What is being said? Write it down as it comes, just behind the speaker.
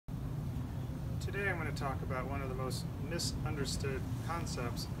Today I'm going to talk about one of the most misunderstood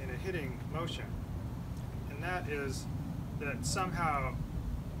concepts in a hitting motion, and that is that somehow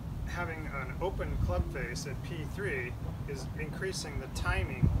having an open club face at P3 is increasing the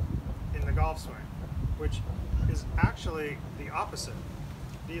timing in the golf swing, which is actually the opposite.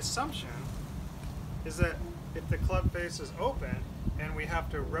 The assumption is that if the club face is open and we have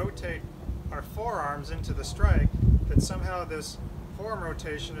to rotate our forearms into the strike, that somehow this forearm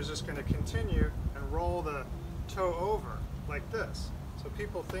rotation is just going to continue and roll the toe over like this. So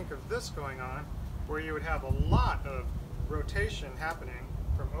people think of this going on where you would have a lot of rotation happening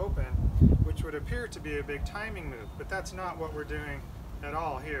from open, which would appear to be a big timing move, but that's not what we're doing at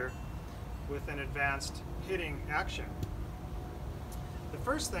all here with an advanced hitting action. The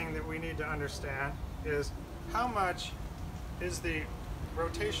first thing that we need to understand is how much is the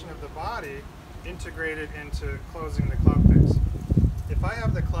rotation of the body integrated into closing the club face. If I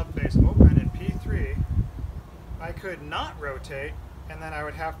have the club face open at P3, I could not rotate, and then I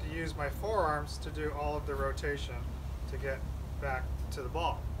would have to use my forearms to do all of the rotation to get back to the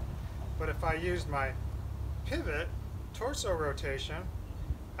ball. But if I used my pivot torso rotation,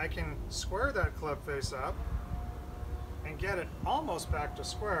 I can square that club face up and get it almost back to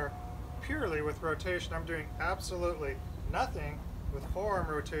square purely with rotation. I'm doing absolutely nothing with forearm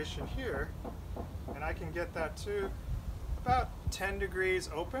rotation here, and I can get that to about 10 degrees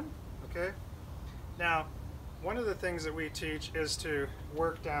open. Okay. Now, one of the things that we teach is to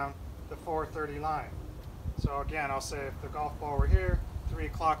work down the 430 line. So again, I'll say if the golf ball were here, 3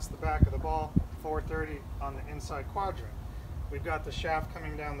 o'clock's the back of the ball, 430 on the inside quadrant. We've got the shaft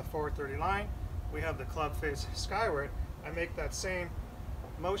coming down the 430 line. We have the club face skyward. I make that same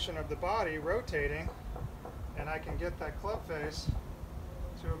motion of the body rotating, and I can get that club face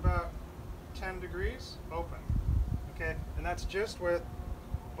to about 10 degrees open. Okay, and that's just with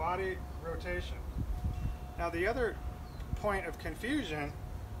body rotation. Now the other point of confusion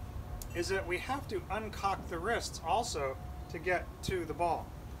is that we have to uncock the wrists also to get to the ball.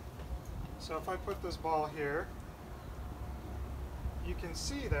 So if I put this ball here, you can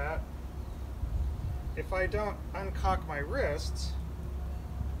see that if I don't uncock my wrists,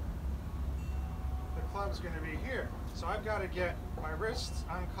 the club's going to be here. So I've got to get my wrists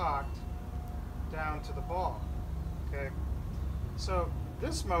uncocked down to the ball. Okay. So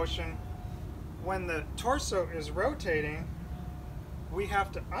this motion, when the torso is rotating, we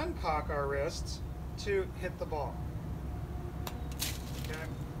have to uncock our wrists to hit the ball. Okay.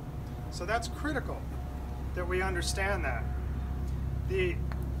 So that's critical that we understand that. The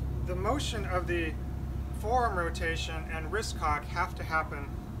motion of the forearm rotation and wrist cock have to happen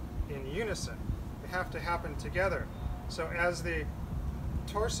in unison. They have to happen together. So as the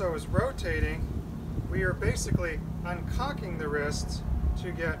torso is rotating, we are basically uncocking the wrists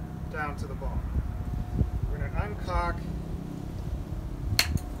to get down to the ball. We're going to uncock.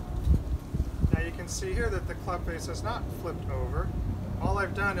 Now you can see here that the club face has not flipped over. All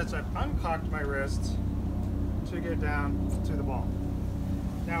I've done is I've uncocked my wrists to get down to the ball.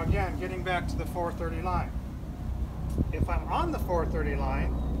 Now again, getting back to the 430 line. If I'm on the 430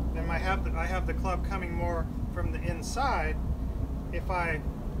 line, then I have the club coming more from the inside. If I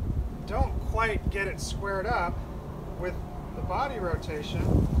don't quite get it squared up with the body rotation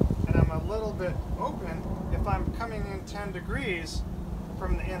and I'm a little bit open, if I'm coming in 10 degrees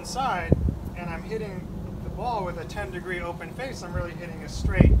from the inside and I'm hitting the ball with a 10-degree open face, I'm really hitting a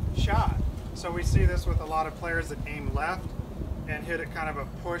straight shot. So we see this with a lot of players that aim left and hit it kind of a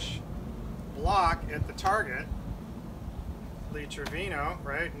push block at the target. Lee Trevino,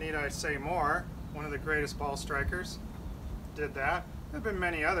 right? Need I say more? One of the greatest ball strikers did that. There have been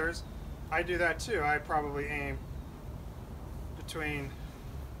many others. I do that too. I probably aim between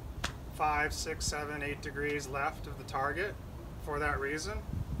 5, 6, 7, 8 degrees left of the target for that reason.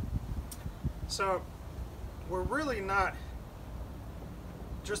 So we're really not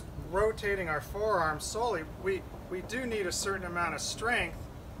just rotating our forearms solely. We do need a certain amount of strength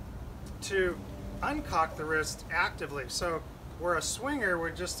to uncock the wrist actively. So where a swinger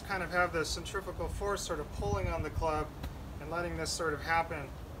would just kind of have the centrifugal force sort of pulling on the club and letting this sort of happen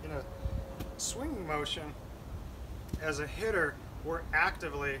in a swinging motion, as a hitter, we're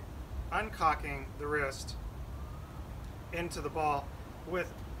actively uncocking the wrist into the ball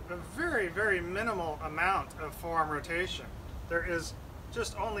with a very, very minimal amount of forearm rotation. There is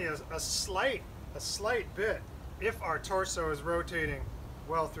just only a slight bit if our torso is rotating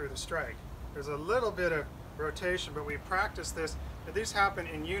well through the strike. There's a little bit of rotation, but we practice this, but these happen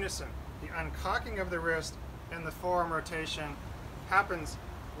in unison. The uncocking of the wrist and the forearm rotation happens,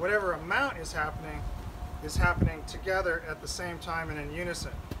 whatever amount is happening together at the same time and in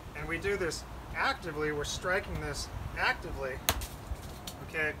unison. And we do this actively, we're striking this actively,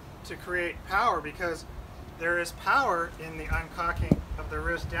 okay, to create power, because there is power in the uncocking of the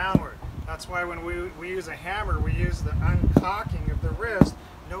wrist downward. That's why when we use a hammer, we use the uncocking of the wrist.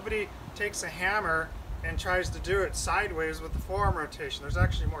 Nobody takes a hammer and tries to do it sideways with the forearm rotation. There's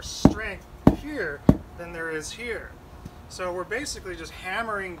actually more strength here than there is here. So we're basically just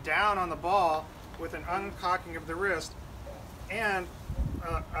hammering down on the ball with an uncocking of the wrist and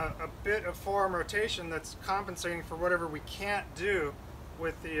a bit of forearm rotation that's compensating for whatever we can't do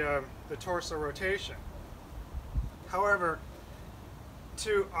with the torso rotation. However,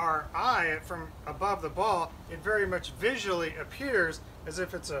 to our eye from above the ball, it very much visually appears as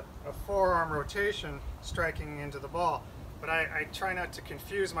if it's a forearm rotation striking into the ball. But I try not to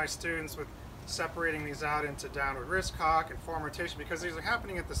confuse my students with separating these out into downward wrist cock and forearm rotation, because these are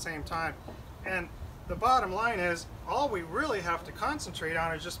happening at the same time. And the bottom line is, all we really have to concentrate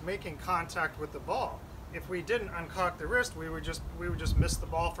on is just making contact with the ball. If we didn't uncock the wrist, we would just miss the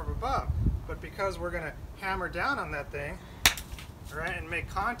ball from above. But because we're going to hammer down on that thing, right, and make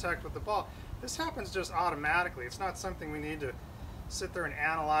contact with the ball, this happens just automatically. It's not something we need to sit there and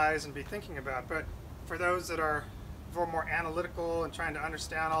analyze and be thinking about. But for those that are more analytical and trying to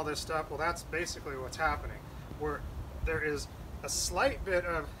understand all this stuff, well, that's basically what's happening. Where there is a slight bit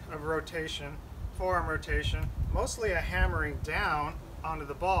of rotation, forearm rotation, mostly a hammering down onto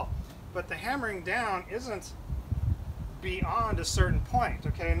the ball. But the hammering down isn't beyond a certain point,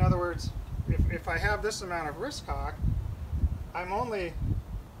 okay? In other words, if I have this amount of wrist cock, I'm only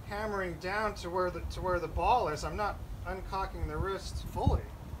hammering down to where the ball is. I'm not uncocking the wrist fully,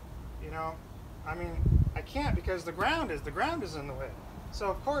 you know? I mean, I can't, because the ground is in the way. So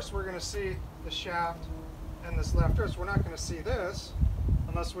of course we're going to see the shaft and this left wrist. We're not going to see this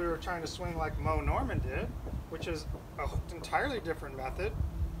unless we were trying to swing like Mo Norman did, which is an entirely different method.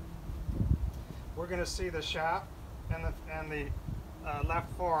 We're going to see the shaft and the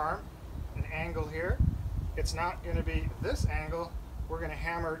left forearm, an angle here. It's not going to be this angle. We're going to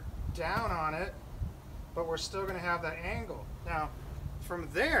hammer down on it, but we're still going to have that angle. Now, from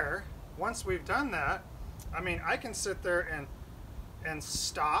there, once we've done that, I mean, I can sit there and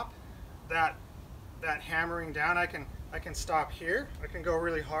stop that hammering down. I can stop here. I can go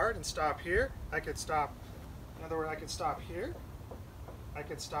really hard and stop here. I could stop. In other words, I could stop here. I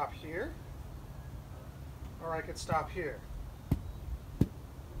could stop here. Or I could stop here,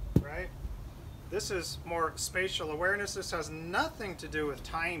 right? This is more spatial awareness. This has nothing to do with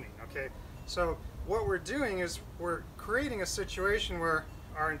timing, okay? So what we're doing is we're creating a situation where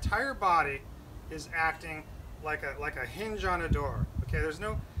our entire body is acting like a hinge on a door, okay? There's no,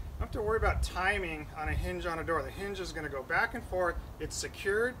 don't have to worry about timing on a hinge on a door. The hinge is going to go back and forth. It's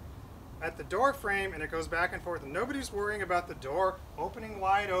secured at the door frame, and it goes back and forth, and nobody's worrying about the door opening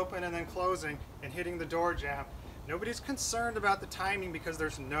wide open and then closing and hitting the door jamb. Nobody's concerned about the timing, because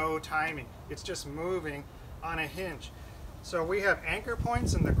there's no timing. It's just moving on a hinge. So we have anchor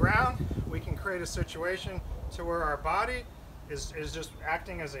points in the ground. We can create a situation to where our body is just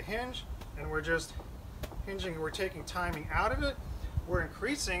acting as a hinge, and we're just hinging. We're taking timing out of it. We're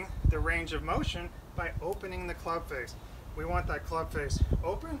increasing the range of motion by opening the club face. We want that club face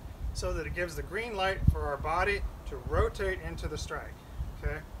open, so that it gives the green light for our body to rotate into the strike,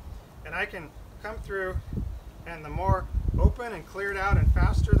 okay? And I can come through, and the more open and cleared out and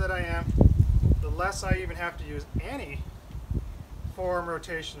faster that I am, the less I even have to use any forearm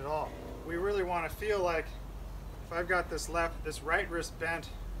rotation at all. We really want to feel like, if I've got this right wrist bent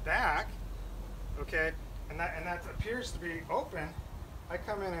back, okay, and that appears to be open, I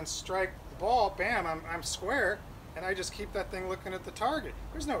come in and strike the ball, bam, I'm square, and I just keep that thing looking at the target.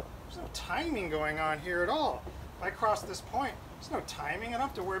 There's no timing going on here at all. If I cross this point, there's no timing. I don't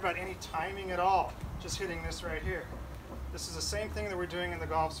have to worry about any timing at all. Just hitting this right here. This is the same thing that we're doing in the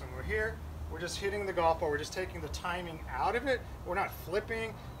golf swing. We're here, we're just hitting the golf ball. We're just taking the timing out of it. We're not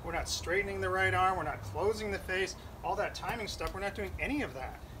flipping. We're not straightening the right arm. We're not closing the face. All that timing stuff, we're not doing any of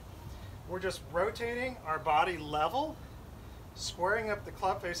that. We're just rotating our body level, squaring up the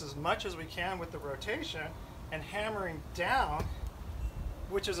club face as much as we can with the rotation, and hammering down,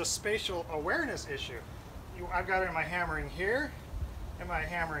 which is a spatial awareness issue. I've got it, am I hammering here? Am I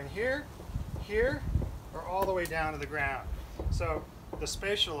hammering here? Here? Or all the way down to the ground? So the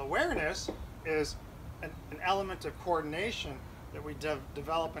spatial awareness is an element of coordination that we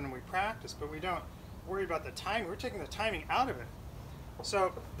develop and we practice, but we don't worry about the timing. We're taking the timing out of it.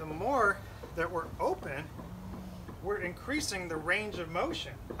 So the more that we're open, we're increasing the range of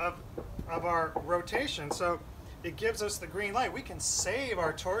motion of our rotation. So it gives us the green light. We can save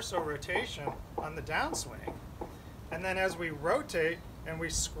our torso rotation on the downswing, and then as we rotate, and we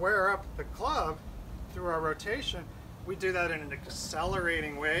square up the club through our rotation, we do that in an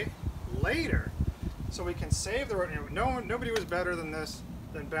accelerating way later. So we can save the rotation. Nobody was better than this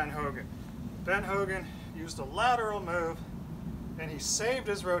than Ben Hogan. Ben Hogan used a lateral move, and he saved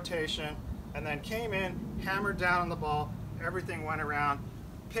his rotation, and then came in, hammered down on the ball, everything went around,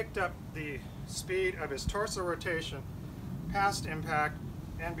 picked up the speed of his torso rotation, past impact,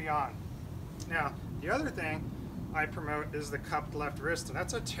 and beyond. Now, the other thing I promote is the cupped left wrist, and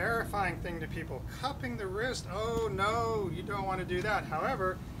that's a terrifying thing to people. Cupping the wrist, oh no, you don't want to do that.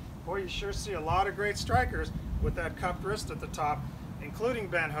 However, boy, you sure see a lot of great strikers with that cupped wrist at the top, including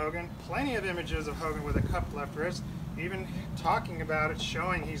Ben Hogan. Plenty of images of Hogan with a cupped left wrist, even talking about it,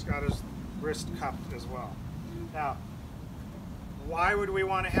 showing he's got his wrist cupped as well. Now, why would we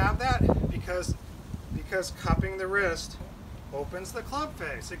want to have that? Because cupping the wrist opens the club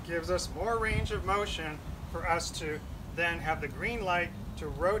face. It gives us more range of motion for us to then have the green light to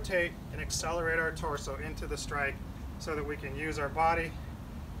rotate and accelerate our torso into the strike so that we can use our body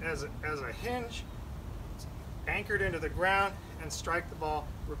as a hinge, anchored into the ground, and strike the ball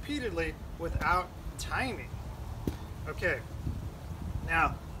repeatedly without timing. Okay,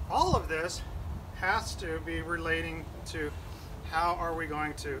 now all of this has to be relating to how are we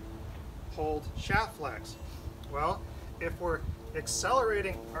going to hold shaft flex. Well, if we're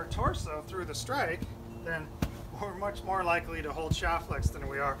accelerating our torso through the strike, then we're much more likely to hold shaft flex than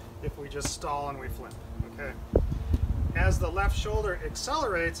we are if we just stall and we flip, okay? As the left shoulder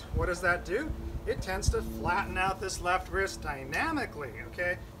accelerates, what does that do? It tends to flatten out this left wrist dynamically,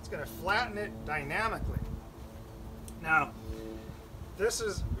 okay? It's gonna flatten it dynamically. Now, this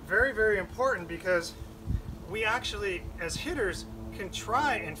is very, very important because we actually, as hitters, can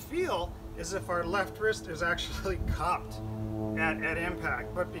try and feel as if our left wrist is actually cupped at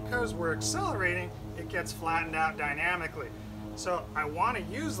impact. But because we're accelerating, it gets flattened out dynamically. So I want to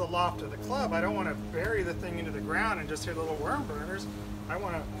use the loft of the club. I don't want to bury the thing into the ground and just hit little worm burners. I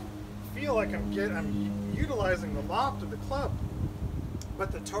want to feel like I'm utilizing the loft of the club.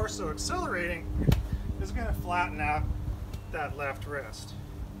 But the torso accelerating is going to flatten out that left wrist.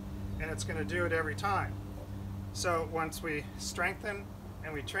 And it's going to do it every time. So once we strengthen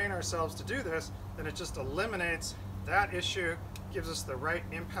and we train ourselves to do this, then it just eliminates that issue, gives us the right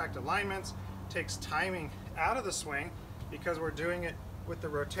impact alignments, takes timing out of the swing because we're doing it with the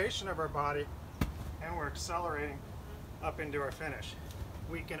rotation of our body and we're accelerating up into our finish.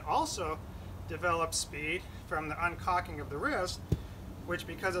 We can also develop speed from the uncocking of the wrist, which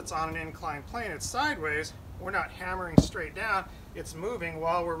because it's on an inclined plane, it's sideways, we're not hammering straight down, it's moving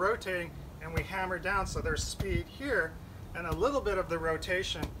while we're rotating and we hammer down, so there's speed here and a little bit of the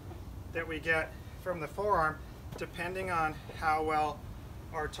rotation that we get from the forearm depending on how well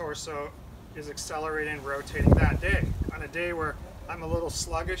our torso is accelerating and rotating that day. On a day where I'm a little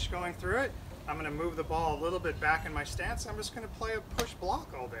sluggish going through it, I'm going to move the ball a little bit back in my stance. I'm just going to play a push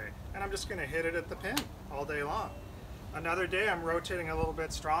block all day, and I'm just going to hit it at the pin all day long. Another day I'm rotating a little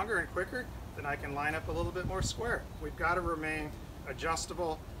bit stronger and quicker, then I can line up a little bit more square. We've got to remain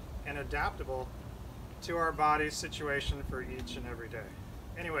adjustable and adaptable to our body's situation for each and every day.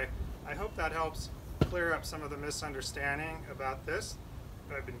 Anyway, I hope that helps clear up some of the misunderstanding about this.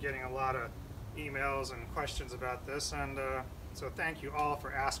 I've been getting a lot of emails and questions about this, and so thank you all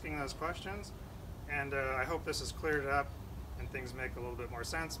for asking those questions, and I hope this has cleared it up and things make a little bit more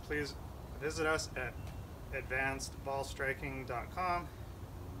sense. Please visit us at advancedballstriking.com.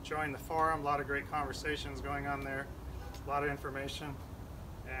 Join the forum, a lot of great conversations going on there, a lot of information,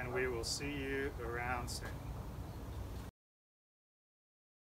 and we will see you around soon.